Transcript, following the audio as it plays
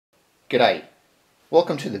G'day,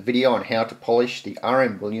 welcome to the video on how to polish the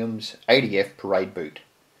R.M Williams ADF Parade Boot.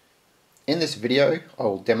 In this video I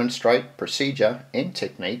will demonstrate procedure and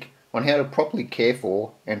technique on how to properly care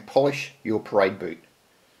for and polish your parade boot.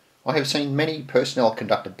 I have seen many personnel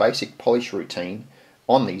conduct a basic polish routine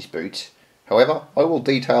on these boots. However, I will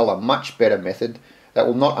detail a much better method that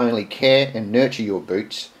will not only care and nurture your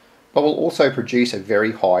boots, but will also produce a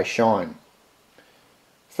very high shine.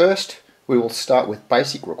 First, we will start with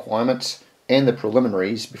basic requirements and the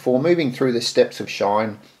preliminaries before moving through the steps of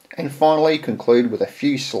shine, and finally conclude with a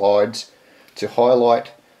few slides to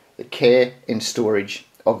highlight the care and storage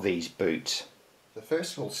of these boots. So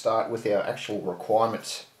first we'll start with our actual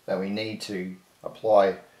requirements that we need to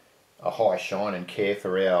apply a high shine and care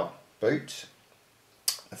for our boots.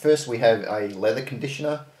 First we have a leather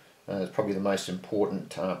conditioner. It's probably the most important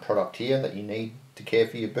product here that you need to care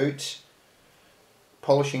for your boots.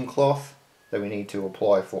 Polishing cloth that we need to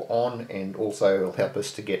apply for on, and also it'll help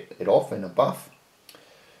us to get it off in a buff.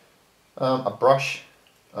 A brush,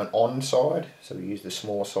 an on side, so we use the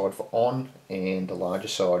smaller side for on and the larger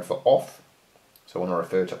side for off. So when I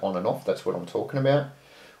refer to on and off, that's what I'm talking about.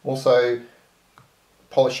 Also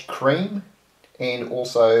polish cream, and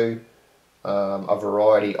also a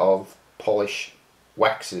variety of polish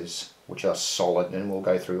waxes which are solid, and we'll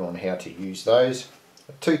go through on how to use those.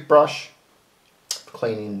 A toothbrush for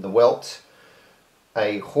cleaning the welt.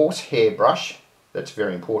 A horsehair brush, that's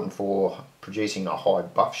very important for producing a high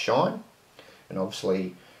buff shine, and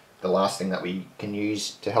obviously the last thing that we can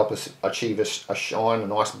use to help us achieve a shine, a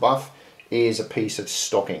nice buff, is a piece of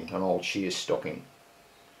stocking, an old shear stocking.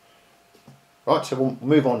 Right, so we'll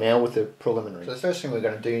move on now with the preliminaries. So the first thing we're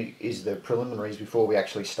going to do is the preliminaries before we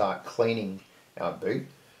actually start cleaning our boot.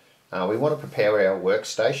 We want to prepare our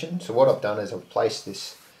workstation. So what I've done is I've placed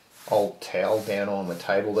this old towel down on the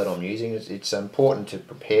table that I'm using. It's important to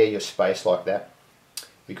prepare your space like that,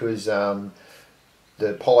 because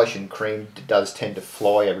the polish and cream does tend to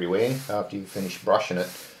fly everywhere after you finish brushing it.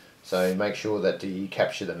 So make sure that you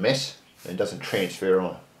capture the mess and it doesn't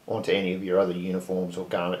transfer onto any of your other uniforms or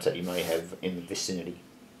garments that you may have in the vicinity.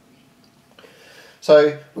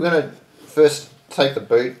 So we're going to first take the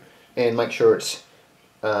boot and make sure it's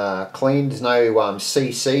clean. There's no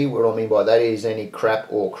CC. What I mean by that is any crap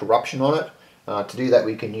or corruption on it. To do that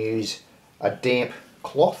we can use a damp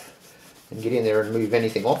cloth and get in there and move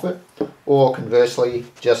anything off it, or conversely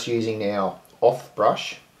just using our off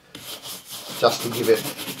brush just to give it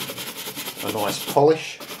a nice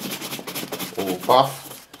polish or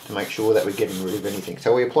buff to make sure that we're getting rid of anything.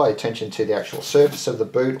 So we apply attention to the actual surface of the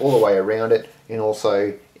boot all the way around it, and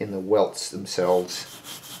also in the welts themselves.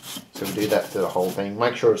 So we do that for the whole thing.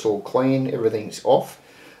 Make sure it's all clean, everything's off.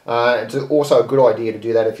 It's also a good idea to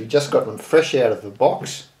do that if you just got them fresh out of the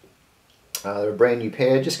box. They're a brand new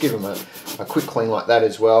pair. Just give them a quick clean like that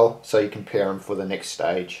as well, so you can pair them for the next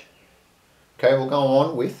stage. Okay, we'll go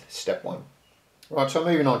on with step one. Right, so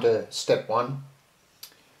moving on to step one.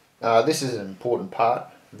 This is an important part,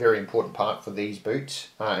 very important part for these boots,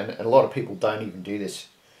 and a lot of people don't even do this.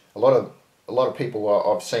 A lot of people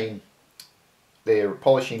I've seen, their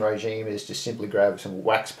polishing regime is to simply grab some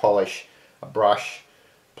wax polish, a brush,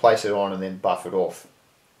 place it on and then buff it off.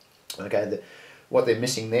 Okay, what they're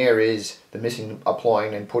missing there is they're missing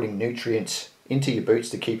applying and putting nutrients into your boots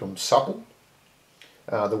to keep them supple.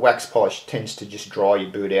 The wax polish tends to just dry your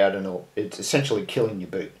boot out, and it's essentially killing your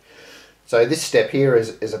boot. So this step here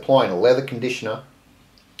is applying a leather conditioner.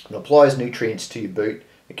 It applies nutrients to your boot,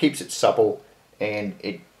 it keeps it supple, and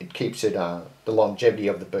it keeps it the longevity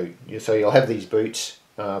of the boot. So you'll have these boots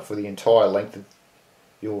for the entire length of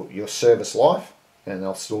your service life, and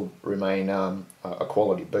they'll still remain a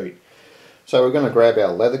quality boot. So we're going to grab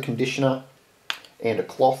our leather conditioner and a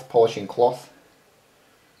cloth, polishing cloth.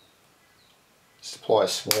 Just apply a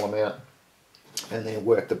small amount and then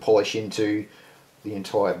work the polish into the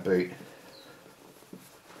entire boot.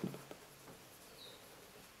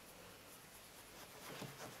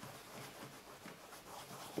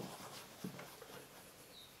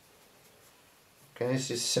 Okay, it's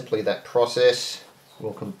just simply that process.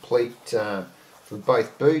 We'll complete for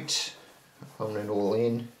both boots, holding it all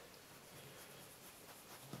in.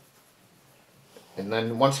 And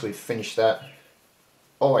then once we've finished that, I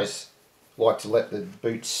always like to let the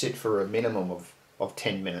boot sit for a minimum of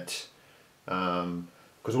 10 minutes.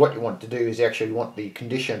 Because what you want to do is you want the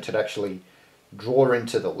conditioner to actually draw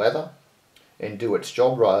into the leather and do its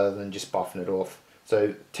job rather than just buffing it off.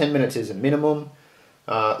 So 10 minutes is a minimum.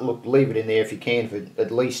 Look, leave it in there if you can for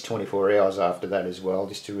at least 24 hours after that as well,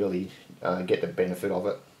 just to really get the benefit of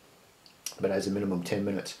it. But as a minimum 10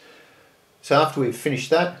 minutes. So after we've finished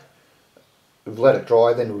that, we've let it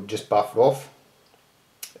dry, then we'll just buff it off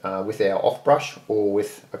with our off brush or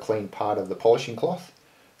with a clean part of the polishing cloth.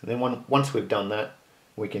 And then once we've done that,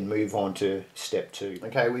 we can move on to step 2.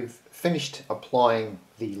 Okay, we've finished applying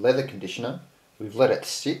the leather conditioner. We've let it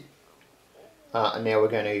sit, and now we're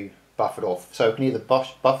going to buff it off. So we can either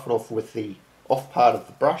buff it off with the off part of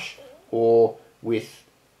the brush or with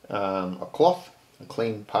a cloth, a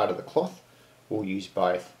clean part of the cloth. We'll use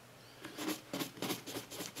both.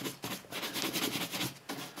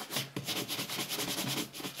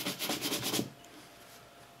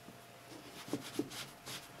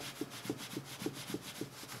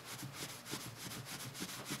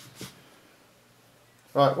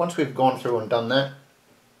 Right, once we've gone through and done that,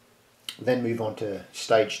 then move on to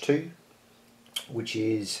stage 2, which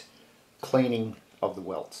is cleaning of the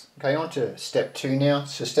welts. Okay, on to step 2 now.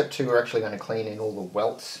 So step 2, we're actually going to clean in all the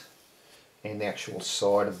welts and the actual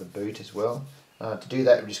side of the boot as well. To do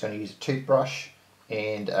that, we're just going to use a toothbrush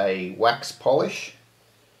and a wax polish.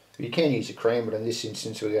 You can use a cream, but in this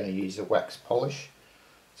instance we're going to use a wax polish.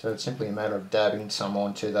 So it's simply a matter of dabbing some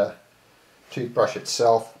onto the toothbrush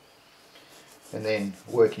itself and then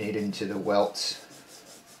working it into the welts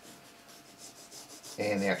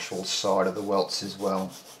and the actual side of the welts as well.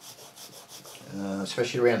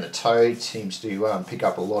 Especially around the toe, it seems to pick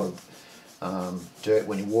up a lot of dirt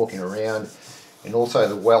when you're walking around, and also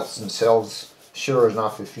the welts themselves, sure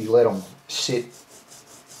enough, if you let them sit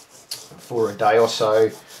for a day or so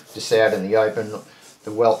just out in the open,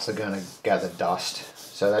 the welts are going to gather dust,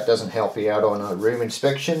 so that doesn't help you out on a room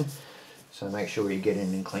inspection. So make sure you get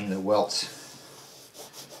in and clean the welts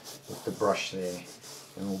with the brush there,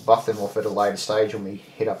 and we'll buff them off at a later stage when we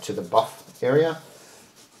head up to the buff area.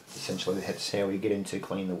 Essentially that's how we get into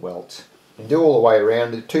clean the welts. And do all the way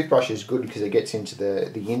around. The toothbrush is good because it gets into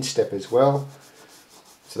the instep as well,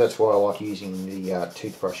 so that's why I like using the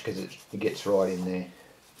toothbrush, because it gets right in there.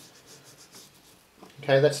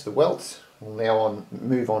 Okay, that's the welts. We'll now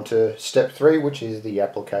move on to step 3, which is the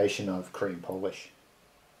application of cream polish.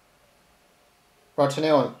 Right, so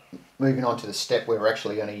now I'm moving on to the step where we're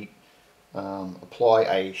actually going to apply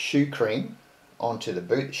a shoe cream onto the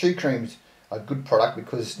boot. Shoe cream's a good product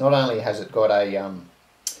because not only has it got a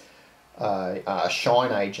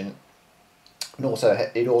shine agent, and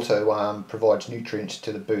it also provides nutrients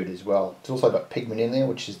to the boot as well. It's also got pigment in there,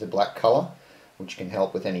 which is the black colour, which can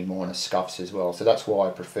help with any minor scuffs as well. So that's why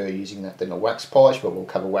I prefer using that than a wax polish, but we'll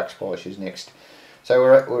cover wax polishes next.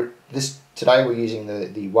 So today we're using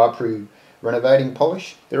the Wapru renovating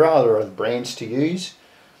polish. There are other brands to use.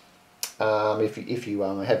 If you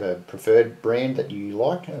have a preferred brand that you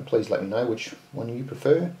like, please let me know which one you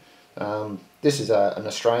prefer. This is an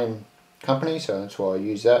Australian company, so that's why I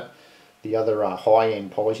use that. The other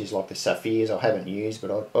high-end polishes like the Sapphires I haven't used,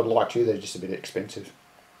 but I'd like to. They're just a bit expensive.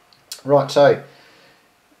 Right, so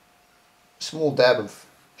small dab of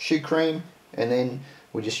shoe cream, and then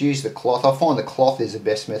we just use the cloth. I find the cloth is the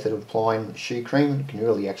best method of applying shoe cream. You can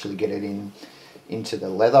really actually get it into the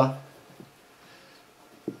leather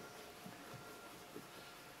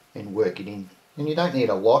and work it in. And you don't need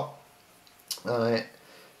a lot.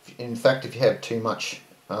 In fact, if you have too much,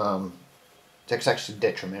 it's actually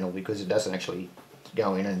detrimental because it doesn't actually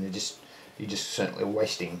go in, and you're just certainly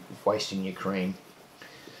wasting your cream.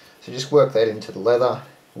 So just work that into the leather,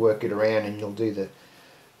 work it around, and you'll do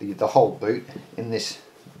the whole boot in this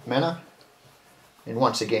manner. And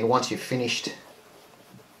once again, once you've finished,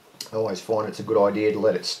 I always find it's a good idea to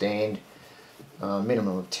let it stand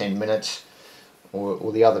minimum of 10 minutes,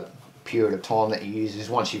 or the other period of time that you use is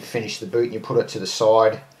once you've finished the boot and you put it to the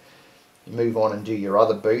side, you move on and do your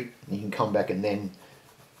other boot, and you can come back and then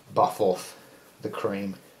buff off the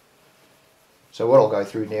cream. So what I'll go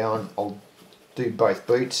through now, and I'll do both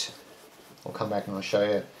boots. I'll come back and I'll show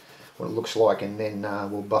you what it looks like, and then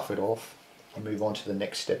we'll buff it off and move on to the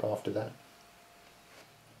next step after that.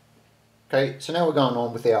 Okay, so now we're going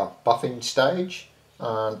on with our buffing stage.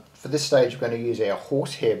 For this stage we're going to use our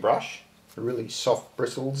horsehair brush, the really soft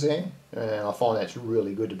bristles there, and I find that's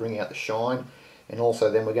really good to bring out the shine. And also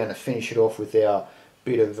then we're going to finish it off with our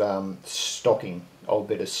bit of stocking, old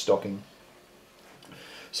bit of stocking.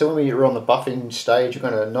 So when we're on the buffing stage, we're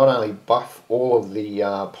going to not only buff all of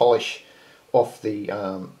the polish off the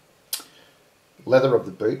leather of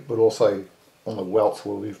the boot, but also on the welts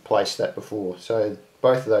where we've placed that before. So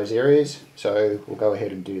both of those areas, so we'll go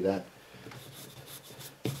ahead and do that.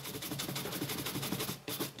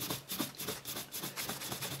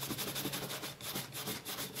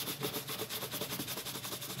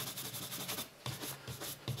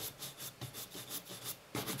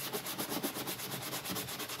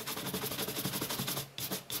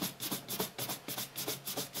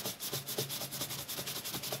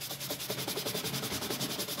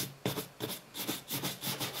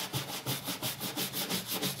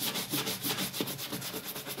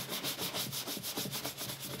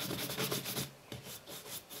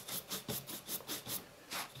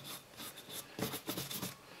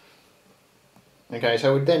 Okay,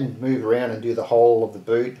 so we'd then move around and do the whole of the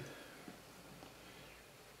boot.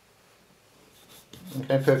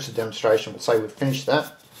 Okay, purpose of demonstration, we'll say we've finished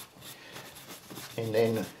that, and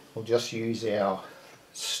then we'll just use our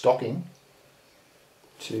stocking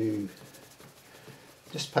to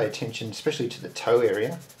just pay attention, especially to the toe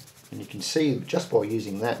area, and you can see just by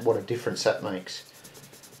using that what a difference that makes.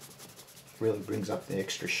 Really brings up the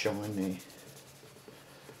extra shine there.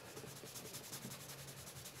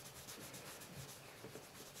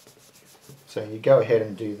 So you go ahead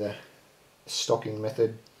and do the stocking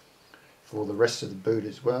method for the rest of the boot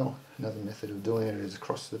as well. Another method of doing it is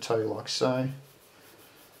across the toe like so.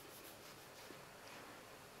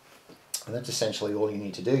 And that's essentially all you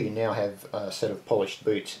need to do. You now have a set of polished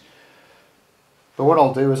boots. But what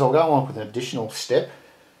I'll do is I'll go on with an additional step.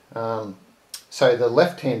 So the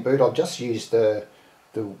left hand boot, I've just used the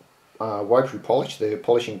rotary polish, the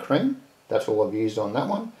polishing cream. That's all I've used on that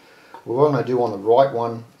one. What I'm going to do on the right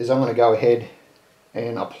one is I'm going to go ahead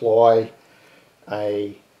and apply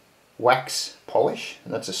a wax polish,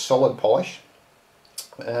 and that's a solid polish.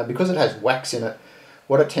 Because it has wax in it,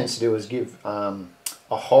 what it tends to do is give a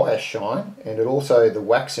higher shine, and it also, the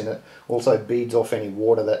wax in it also beads off any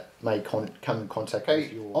water that may come in contact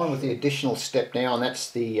with your... On with the additional step now, and that's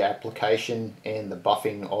the application and the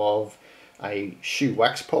buffing of a shoe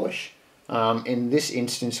wax polish. In this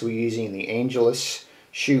instance we're using the Angelus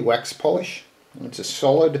shoe wax polish. It's a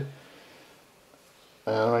solid.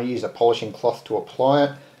 I use a polishing cloth to apply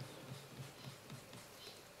it.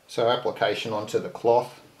 So application onto the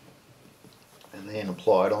cloth and then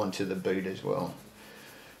apply it onto the boot as well.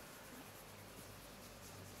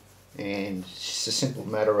 And it's just a simple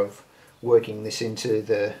matter of working this into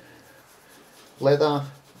the leather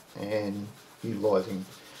and utilising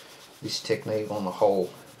this technique on the whole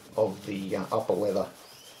of the upper leather.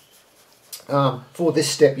 For this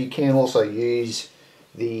step you can also use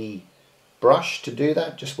the brush to do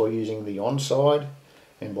that, just by using the onside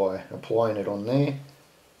and by applying it on there.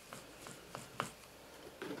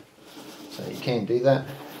 So you can do that.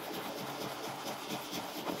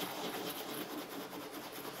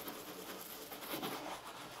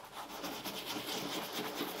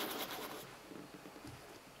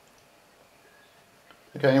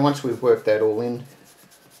 Okay, and once we've worked that all in,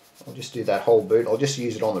 I'll just do that whole boot. I'll just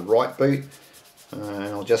use it on the right boot, and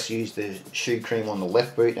I'll just use the shoe cream on the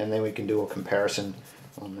left boot, and then we can do a comparison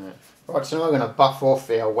on that. Right, so now we're going to buff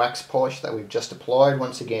off our wax polish that we've just applied,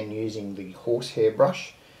 once again using the horsehair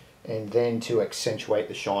brush, and then to accentuate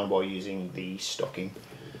the shine by using the stocking.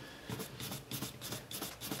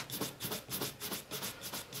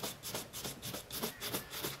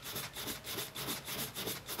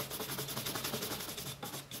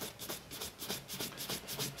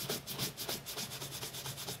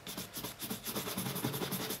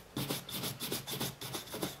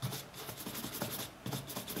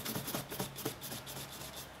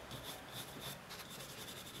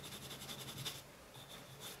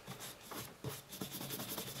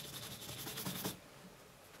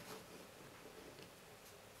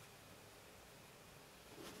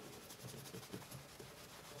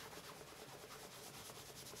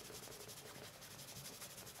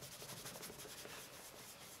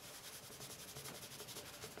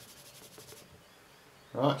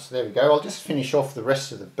 Right, so there we go. I'll just finish off the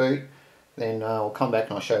rest of the boot, then I'll come back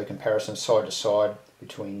and I'll show you a comparison side to side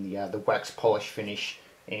between the wax polish finish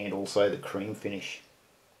and also the cream finish.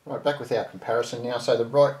 Right, back with our comparison now. So the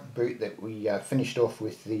right boot that we finished off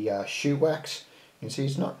with the shoe wax, you can see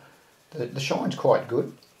it's not, the shine's quite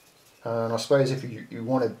good. And I suppose if you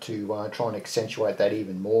wanted to try and accentuate that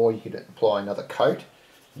even more, you could apply another coat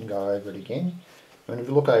and go over it again. And if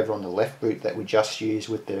you look over on the left boot that we just used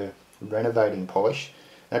with the renovating polish,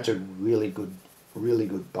 that's a really good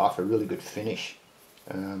buff, a really good finish.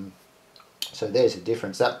 So there's a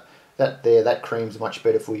difference. That cream's much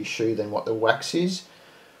better for your shoe than what the wax is.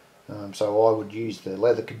 So I would use the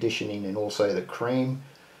leather conditioning and also the cream.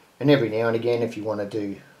 And every now and again, if you want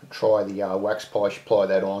to try the wax polish, apply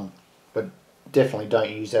that on. But definitely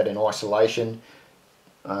don't use that in isolation.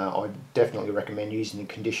 I definitely recommend using the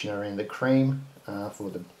conditioner and the cream for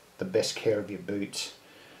the best care of your boots.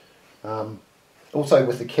 Also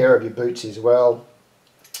with the care of your boots as well,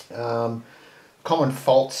 common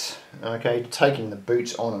faults, okay, taking the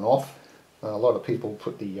boots on and off. A lot of people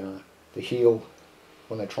put the heel,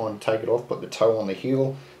 when they're trying to take it off, put the toe on the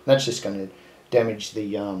heel. That's just going to damage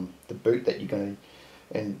the boot that you're going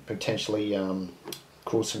to, and potentially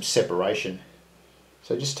cause some separation.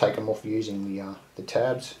 So just take them off using the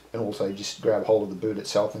tabs, and also just grab hold of the boot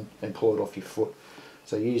itself and pull it off your foot.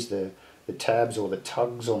 So use the tabs or the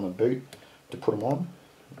tugs on the boot to put them on.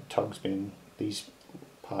 The tugs being these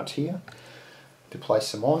parts here to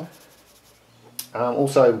place them on.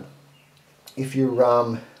 Also, if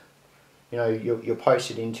you're you're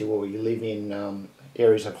posted into, or you live in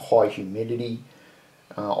areas of high humidity,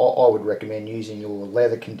 I would recommend using your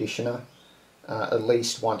leather conditioner at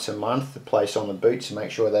least once a month to place on the boots to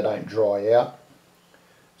make sure they don't dry out.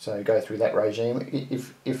 So go through that regime.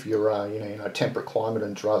 If you're in a temperate climate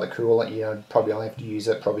and it's rather cool, probably only have to use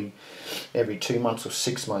it probably every 2 months or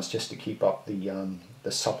 6 months just to keep up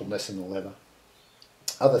the suppleness in the leather.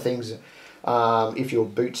 Other things, if your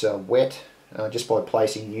boots are wet, just by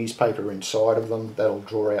placing newspaper inside of them, that'll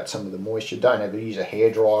draw out some of the moisture. Don't ever use a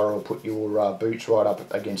hairdryer or put your boots right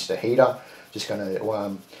up against a heater. Just going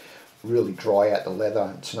to really dry out the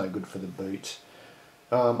leather. It's no good for the boots.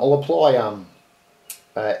 I'll apply on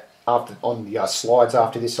the slides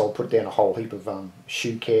after this. I'll put down a whole heap of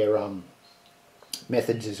shoe care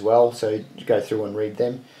methods as well, so go through and read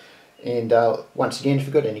them. And once again, if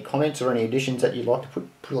you've got any comments or any additions that you'd like to put,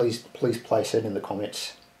 please place it in the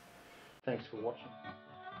comments. Thanks for watching.